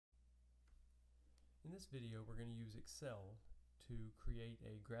In this video, we're going to use Excel to create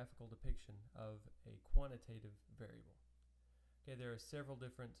a graphical depiction of a quantitative variable. Okay, there are several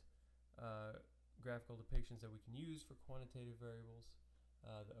different graphical depictions that we can use for quantitative variables.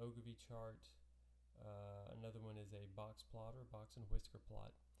 The Ogilvy chart, another one is a box plot or box and whisker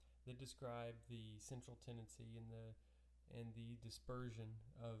plot that describe the central tendency and the dispersion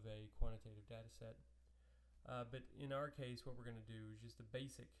of a quantitative data set. But in our case, what we're going to do is just a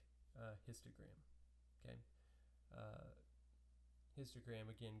basic histogram. Okay, histogram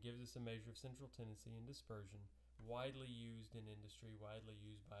again gives us a measure of central tendency and dispersion, widely used in industry, widely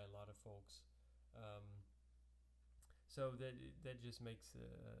used by a lot of folks. So that just makes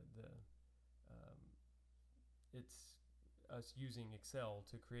it's us using Excel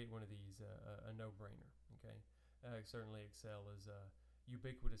to create one of these a no-brainer. Okay, certainly Excel is a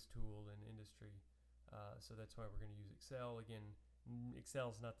ubiquitous tool in industry, so that's why we're going to use Excel. Again,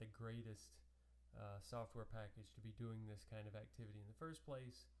 Excel is not the greatest software package to be doing this kind of activity in the first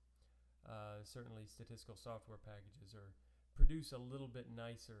place. Certainly statistical software packages produce a little bit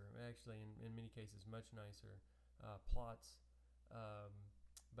nicer, actually in many cases much nicer plots,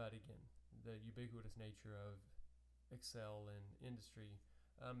 but again, the ubiquitous nature of Excel in industry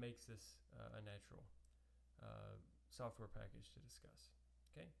makes this a natural software package to discuss.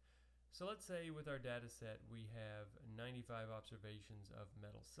 Okay, so let's say with our data set we have 95 observations of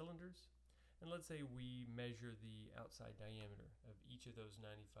metal cylinders, and let's say we measure the outside diameter of each of those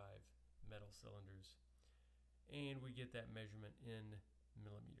 95 metal cylinders, and we get that measurement in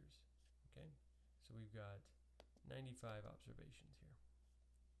millimeters. Okay, so we've got 95 observations here.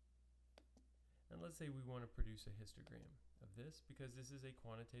 And let's say we want to produce a histogram of this, because this is a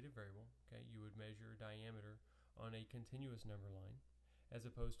quantitative variable. Okay, you would measure diameter on a continuous number line, as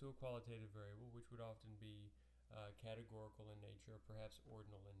opposed to a qualitative variable, which would often be categorical in nature, or perhaps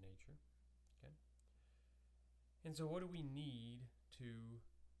ordinal in nature. Okay, and so what do we need to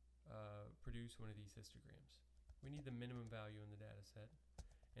produce one of these histograms? We need the minimum value in the data set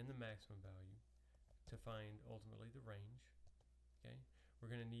and the maximum value to find ultimately the range. Okay, we're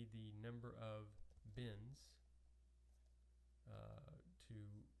going to need the number of bins to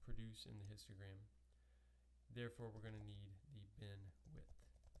produce in the histogram. Therefore, we're going to need the bin width.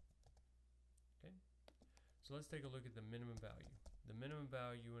 Okay, so let's take a look at the minimum value. The minimum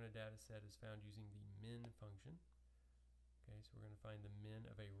value in a data set is found using the min function. Okay, so we're going to find the min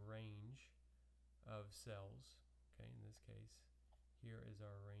of a range of cells. Okay, in this case, here is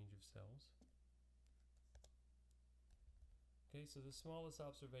our range of cells. Okay, so the smallest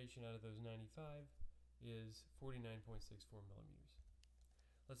observation out of those 95 is 49.64 millimeters.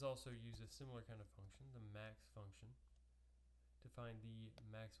 Let's also use a similar kind of function, the max function, to find the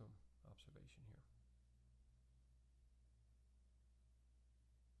maximum observation here.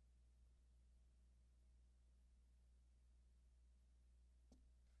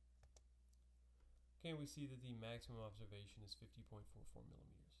 Okay, and we see that the maximum observation is 50.44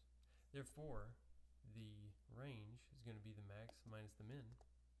 millimeters. Therefore, the range is going to be the max minus the min,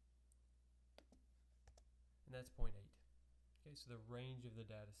 and that's 0.8. Okay, so the range of the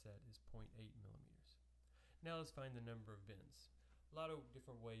data set is 0.8 millimeters. Now let's find the number of bins. A lot of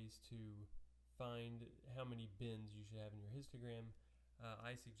different ways to find how many bins you should have in your histogram.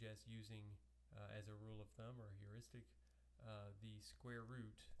 I suggest using, as a rule of thumb or a heuristic, the square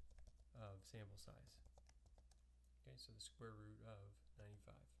root of sample size. Okay, so the square root of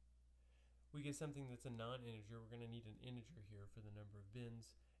 95. We get something that's a non-integer. We're going to need an integer here for the number of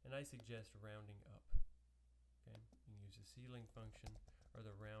bins, and I suggest rounding up. Okay, you can use the ceiling function or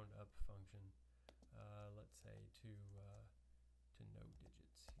the round up function. Let's say to no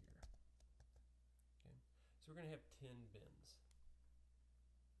digits here. Okay, so we're going to have 10 bins.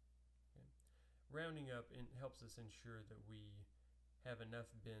 Okay, rounding up helps us ensure that we have enough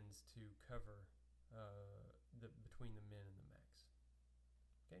bins to cover between the min and the max.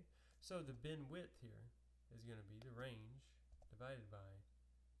 Okay, so the bin width here is going to be the range divided by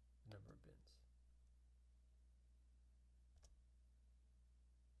the number of bins.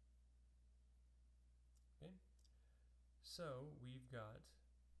 Okay, so we've got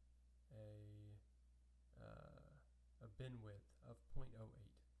a bin width of 0.08.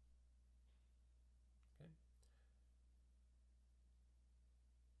 Okay,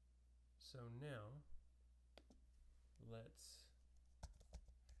 so now let's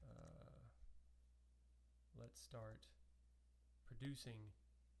start producing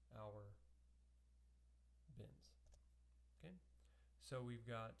our bins. Okay, so we've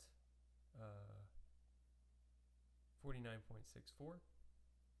got 49.64.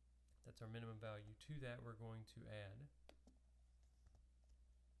 That's our minimum value. To that, we're going to add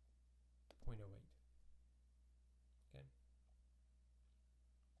 0.08.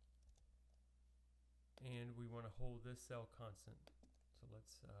 want to hold this cell constant. So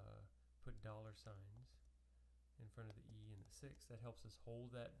let's put dollar signs in front of the E and the 6. That helps us hold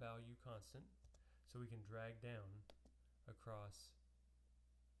that value constant so we can drag down across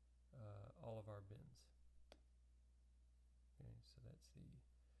all of our bins. Okay, so that's the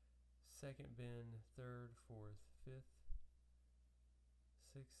second bin, third, fourth, fifth,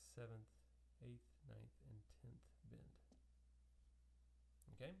 6th, 7th, 8th, 9th, and 10th bin.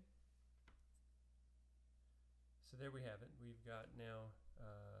 Okay? So there we have it. We've got now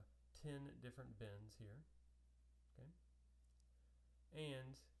 10 different bins here. Okay?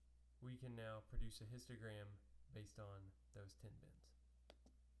 And we can now produce a histogram based on those 10 bins.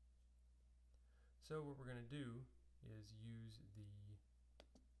 So what we're going to do is use the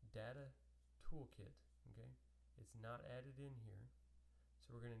data toolkit. Okay? It's not added in here.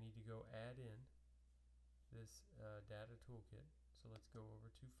 So we're going to need to go add in this data toolkit. So let's go over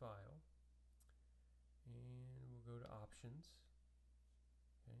to File, and we'll go to Options.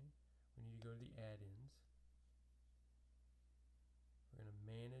 Okay, we need to go to the add-ins. We're going to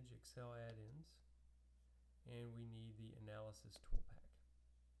manage Excel add-ins, and we need the Analysis Toolpak.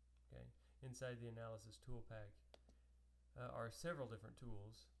 Okay, inside the Analysis Toolpak are several different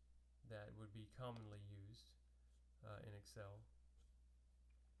tools that would be commonly used in Excel,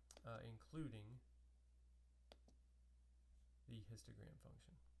 including the histogram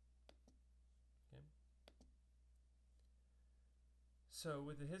function. Okay. So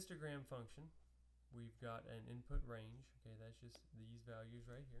with the histogram function, we've got an input range. Okay, that's just these values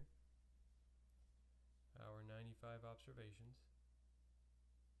right here. Our 95 observations.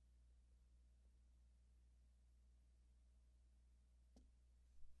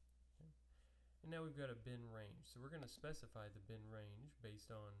 Okay. And now we've got a bin range. So we're going to specify the bin range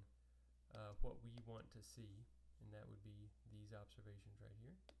based on what we want to see. And that would be these observations right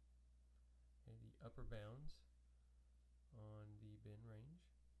here. Okay, the upper bounds on the bin range.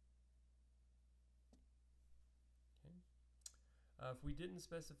 Okay. If we didn't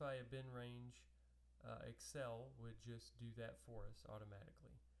specify a bin range, Excel would just do that for us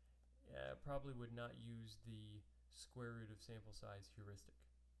automatically. Probably would not use the square root of sample size heuristic.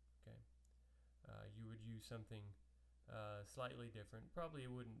 Okay, you would use something slightly different. Probably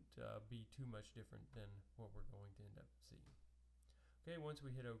it wouldn't be too much different than what we're going to end up seeing. Okay, once we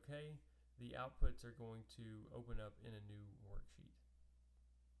hit OK, the outputs are going to open up in a new worksheet.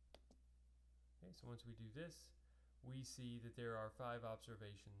 Okay, so once we do this, we see that there are 5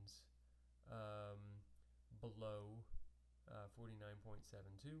 observations below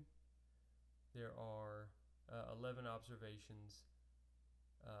 49.72. There are 11 observations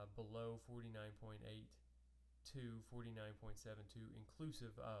below 49.8 to 49.72,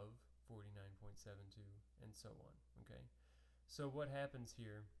 inclusive of 49.72, and so on. Okay, so what happens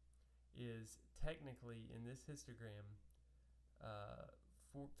here is technically in this histogram,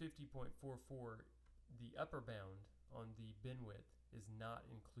 50.44, the upper bound on the bin width is not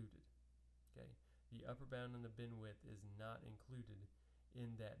included. Okay, the upper bound on the bin width is not included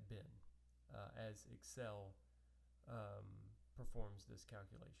in that bin as Excel performs this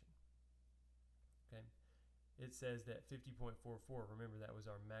calculation. Okay. It says that 50.44, remember that was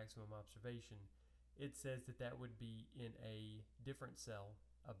our maximum observation, it says that that would be in a different cell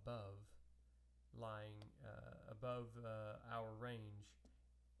above, lying above our range,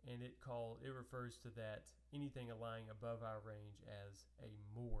 and it refers to that anything lying above our range as a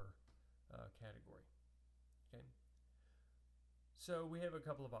more category. Okay, so we have a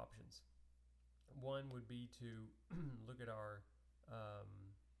couple of options. One would be to look at our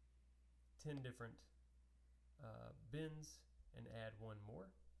 10 different bins and add one more,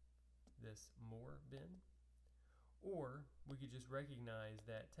 this more bin, or we could just recognize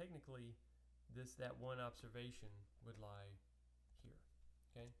that technically that one observation would lie here.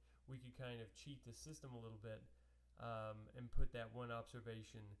 Okay, we could kind of cheat the system a little bit and put that one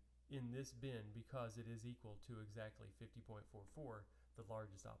observation in this bin because it is equal to exactly 50.44, the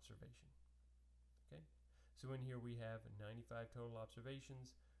largest observation. Okay, so in here we have 95 total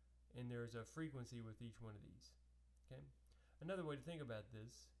observations, and there's a frequency with each one of these. Okay, another way to think about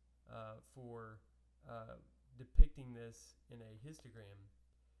this for depicting this in a histogram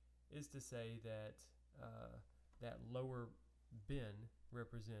is to say that that lower bin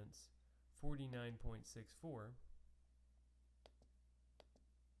represents 49.64,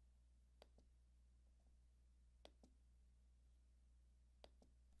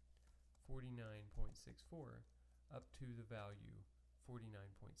 up to the value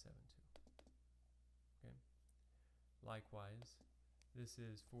 49.72. Okay. Likewise, this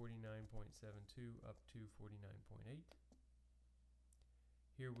is 49.72 up to 49.8.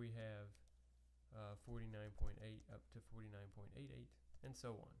 Here we have 49.8 up to 49.88, and so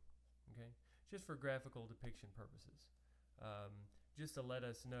on. Okay, just for graphical depiction purposes, just to let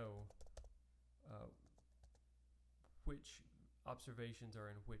us know which observations are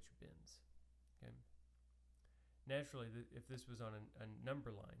in which bins. Okay. Naturally, if this was on a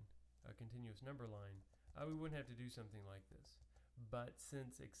number line, a continuous number line, we wouldn't have to do something like this. But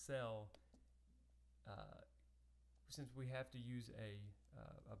since Excel, since we have to use a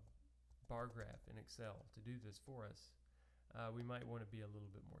bar graph in Excel to do this for us, we might want to be a little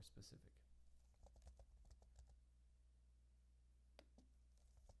bit more specific.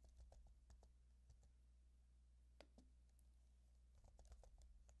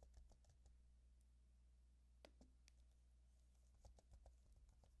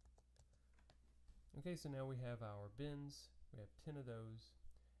 Okay, so now we have our bins. We have 10 of those,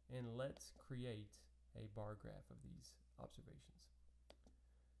 and let's create a bar graph of these observations.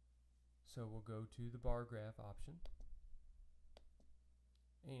 So we'll go to the bar graph option,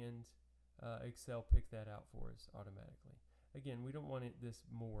 and Excel picked that out for us automatically. Again, we don't want this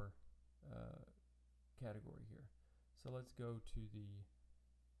more category here. So let's go to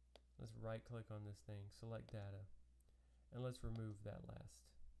let's right click on this thing, select data, and let's remove that last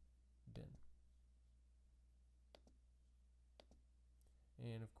bin.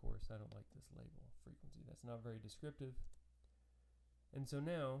 And of course, I don't like this label, frequency. That's not very descriptive. And so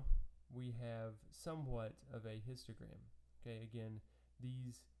now we have somewhat of a histogram. Okay, again,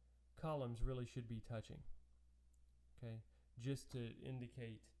 these columns really should be touching. Okay, just to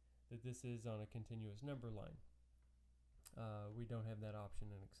indicate that this is on a continuous number line. We don't have that option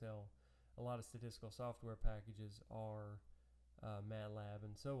in Excel. A lot of statistical software packages are MATLAB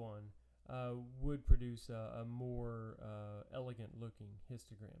and so on. Would produce a more elegant looking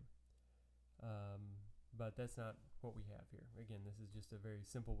histogram, but that's not what we have here. Again, this is just a very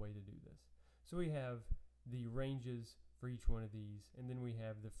simple way to do this. So we have the ranges for each one of these, and then we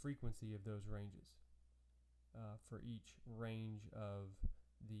have the frequency of those ranges for each range of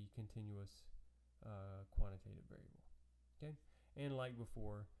the continuous quantitative variable. Okay, and like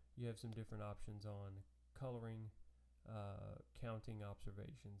before, you have some different options on coloring, counting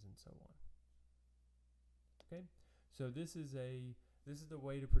observations, and so on. Okay, so this is the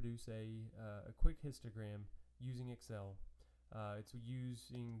way to produce a quick histogram using Excel. It's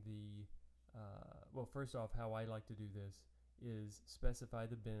using the well, first off, how I like to do this is specify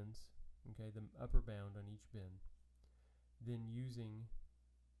the bins, okay, the upper bound on each bin, then using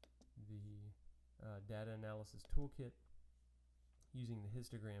the data analysis toolkit, using the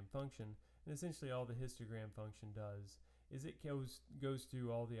histogram function. And essentially all the histogram function does is it goes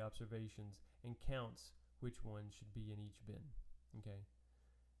through all the observations and counts which one should be in each bin. Okay,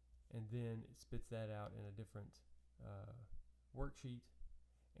 and then it spits that out in a different worksheet,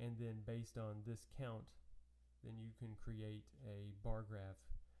 and then based on this count, then you can create a bar graph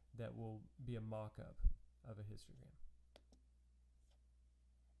that will be a mock-up of a histogram.